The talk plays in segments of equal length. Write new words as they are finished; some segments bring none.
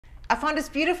I found this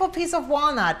beautiful piece of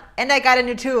walnut and I got a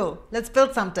new tool. Let's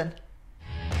build something.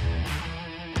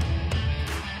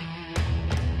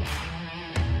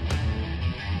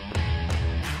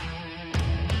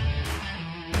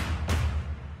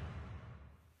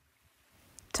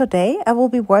 Today I will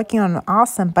be working on an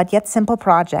awesome but yet simple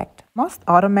project. Most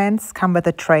ottomans come with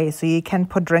a tray so you can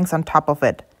put drinks on top of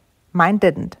it. Mine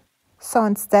didn't. So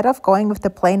instead of going with the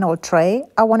plain old tray,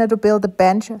 I wanted to build a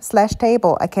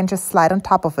bench/table I can just slide on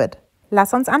top of it.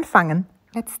 Lass uns anfangen.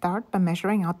 Let's start by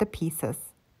measuring out the pieces.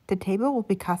 The table will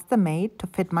be custom made to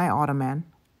fit my ottoman.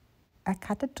 I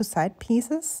cut it to side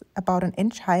pieces about 1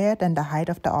 inch higher than the height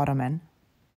of the ottoman.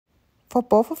 For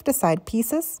both of the side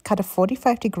pieces, cut a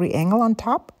 45-degree angle on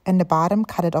top and the bottom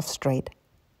cut it off straight.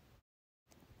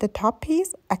 The top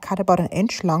piece I cut about 1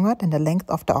 inch longer than the length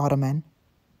of the ottoman.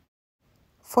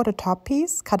 For the top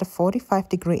piece, cut a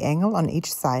 45-degree angle on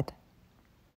each side.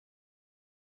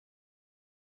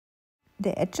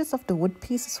 The edges of the wood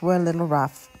pieces were a little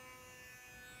rough,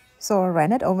 so I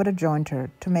ran it over the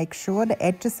jointer to make sure the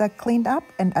edges are cleaned up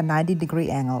and are 90-degree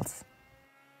angles.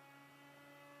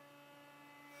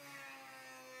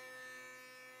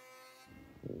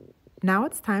 Now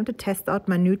it's time to test out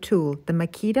my new tool, the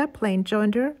Makita Plane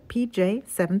Jointer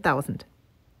PJ7000.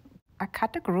 I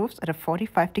cut the grooves at a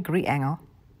 45-degree angle.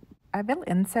 I will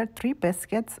insert 3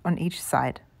 biscuits on each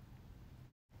side.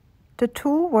 The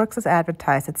tool works as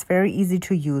advertised. It's very easy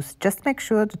to use. Just make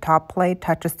sure the top plate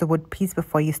touches the wood piece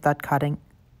before you start cutting.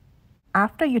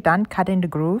 After you're done cutting the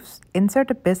grooves, insert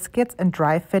the biscuits and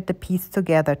dry fit the piece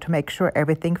together to make sure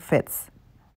everything fits.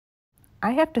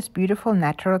 I have this beautiful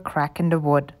natural crack in the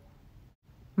wood.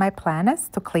 My plan is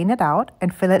to clean it out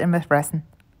and fill it in with resin.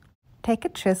 Take a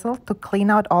chisel to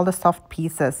clean out all the soft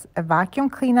pieces. A vacuum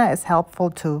cleaner is helpful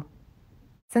too.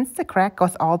 Since the crack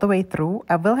goes all the way through,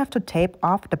 I will have to tape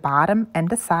off the bottom and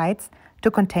the sides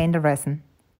to contain the resin.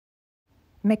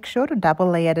 Make sure to double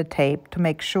layer the tape to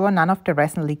make sure none of the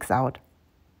resin leaks out.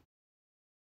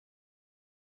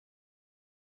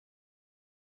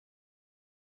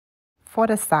 For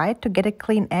the side, to get a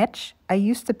clean edge, I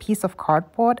used a piece of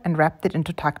cardboard and wrapped it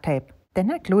into tuck tape. Then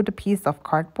I glued a piece of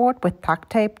cardboard with tuck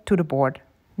tape to the board.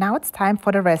 Now it's time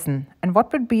for the resin. And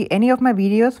what would be any of my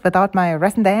videos without my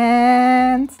resin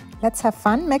dance? Let's have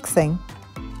fun mixing.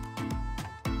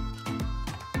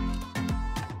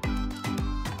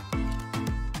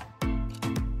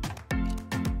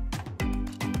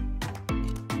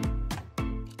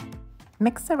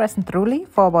 Mix the resin thoroughly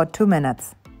for about 2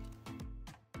 minutes.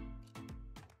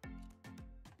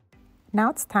 Now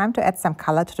it's time to add some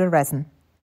color to the resin.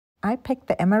 I picked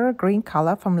the emerald green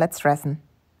color from Let's Resin.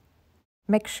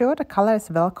 Make sure the color is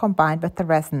well combined with the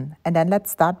resin and then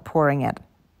let's start pouring it.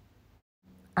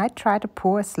 I try to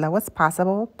pour as slow as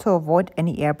possible to avoid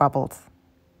any air bubbles.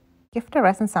 Give the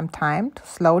resin some time to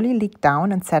slowly leak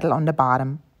down and settle on the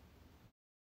bottom.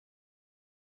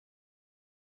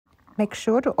 Make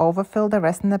sure to overfill the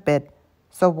resin a bit,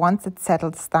 so once it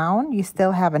settles down, you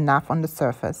still have enough on the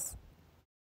surface.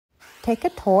 Take a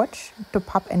torch to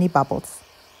pop any bubbles.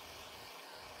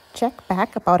 Check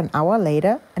back about an hour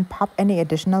later and pop any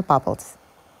additional bubbles.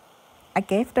 I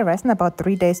gave the resin about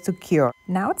 3 days to cure.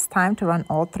 Now it's time to run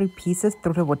all 3 pieces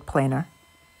through the wood planer.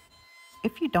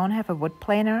 If you don't have a wood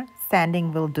planer,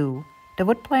 sanding will do. The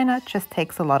wood planer just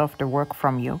takes a lot of the work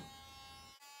from you.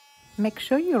 Make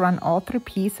sure you run all 3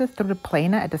 pieces through the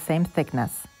planer at the same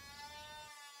thickness.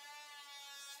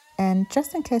 And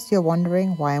just in case you're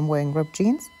wondering why I'm wearing ripped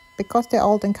jeans, because they're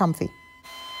old and comfy.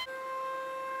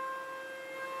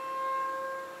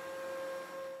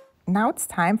 Now it's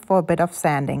time for a bit of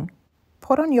sanding.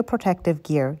 Put on your protective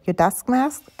gear, your dust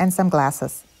mask and some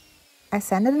glasses. I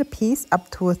sanded the piece up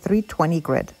to a 320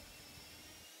 grit.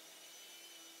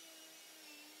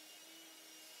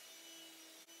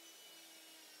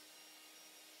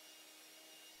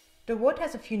 The wood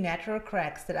has a few natural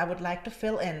cracks that I would like to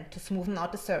fill in to smoothen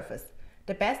out the surface.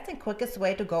 The best and quickest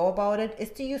way to go about it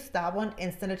is to use Starbond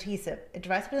Instant Adhesive. It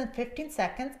dries within 15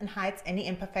 seconds and hides any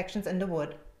imperfections in the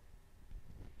wood.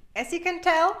 As you can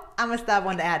tell, I'm a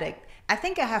Starbond addict. I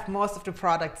think I have most of the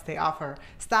products they offer.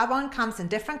 Starbond comes in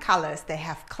different colors. They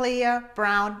have clear,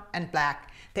 brown and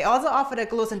black. They also offer their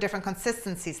glues in different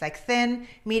consistencies like thin,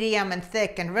 medium and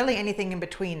thick and really anything in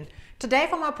between. Today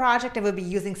for my project I will be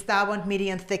using Starbond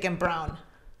medium, thick and brown.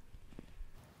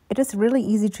 It is really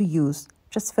easy to use.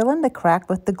 Just fill in the crack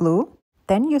with the glue,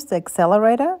 then use the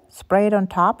accelerator, spray it on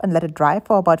top and let it dry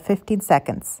for about 15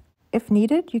 seconds. If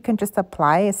needed, you can just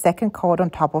apply a second coat on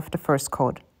top of the first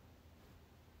coat.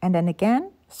 And then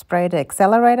again, spray the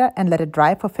accelerator and let it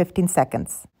dry for 15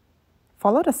 seconds.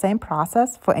 Follow the same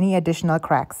process for any additional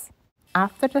cracks.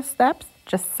 After the steps,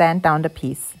 just sand down the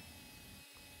piece.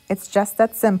 It's just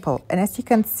that simple, and as you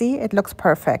can see, it looks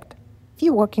perfect. If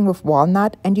you're working with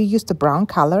walnut and you use the brown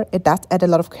color, it does add a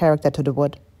lot of character to the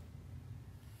wood.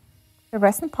 The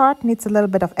resin part needs a little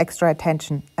bit of extra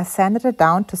attention. I sanded it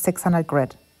down to 600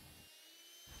 grit.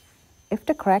 If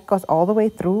the crack goes all the way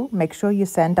through, make sure you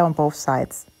sand down both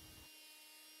sides.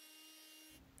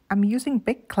 I'm using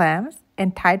big clamps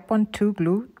and Titebond 2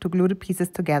 glue to glue the pieces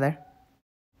together.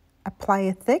 Apply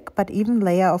a thick but even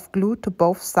layer of glue to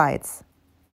both sides.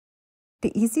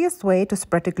 The easiest way to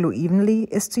spread the glue evenly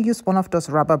is to use one of those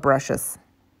rubber brushes.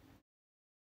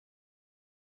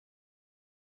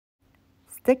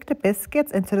 Stick the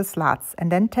biscuits into the slots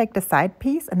and then take the side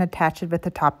piece and attach it with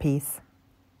the top piece.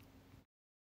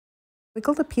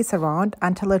 Wiggle the piece around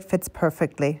until it fits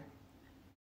perfectly.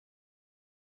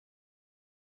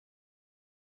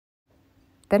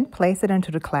 Then place it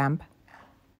into the clamp.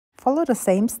 Follow the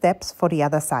same steps for the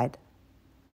other side.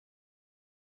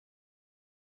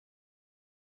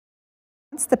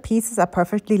 Once the pieces are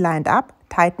perfectly lined up,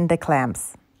 tighten the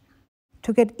clamps.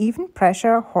 To get even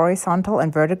pressure horizontal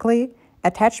and vertically,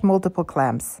 attach multiple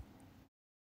clamps.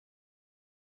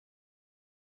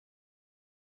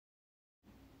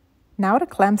 Now the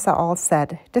clamps are all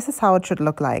set. This is how it should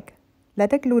look like.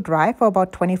 Let the glue dry for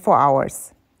about 24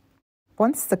 hours.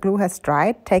 Once the glue has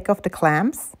dried, take off the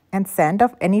clamps and sand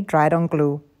off any dried on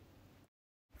glue.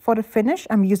 For the finish,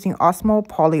 I'm using Osmo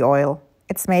Poly Oil.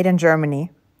 It's made in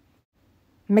Germany.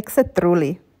 Mix it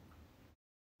thoroughly.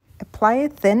 Apply a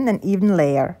thin and even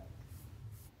layer.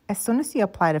 As soon as you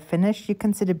apply the finish, you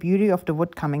can see the beauty of the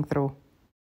wood coming through.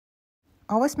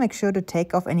 Always make sure to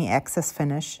take off any excess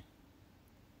finish.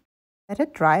 Let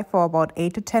it dry for about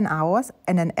 8 to 10 hours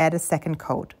and then add a second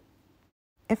coat.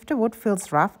 If the wood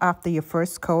feels rough after your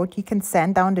first coat, you can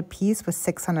sand down the piece with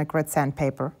 600 grit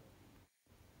sandpaper.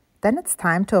 Then it's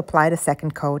time to apply the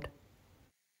second coat.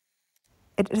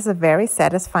 It is a very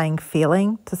satisfying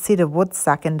feeling to see the wood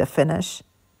suck in the finish.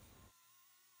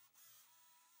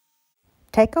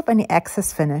 Take off any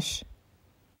excess finish.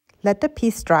 Let the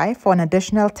piece dry for an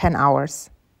additional 10 hours.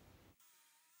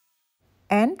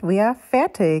 And we are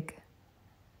fertig!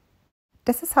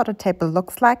 This is how the table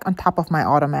looks like on top of my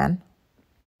ottoman.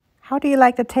 How do you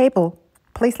like the table?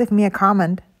 Please leave me a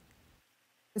comment.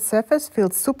 The surface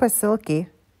feels super silky.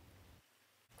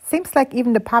 Seems like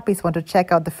even the puppies want to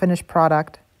check out the finished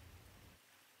product.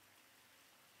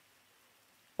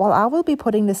 While I will be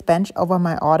putting this bench over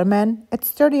my ottoman, it's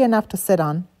sturdy enough to sit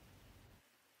on.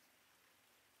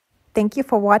 Thank you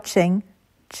for watching.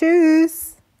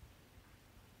 Tschüss!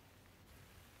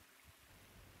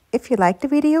 If you liked the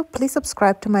video, please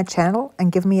subscribe to my channel and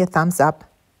give me a thumbs up.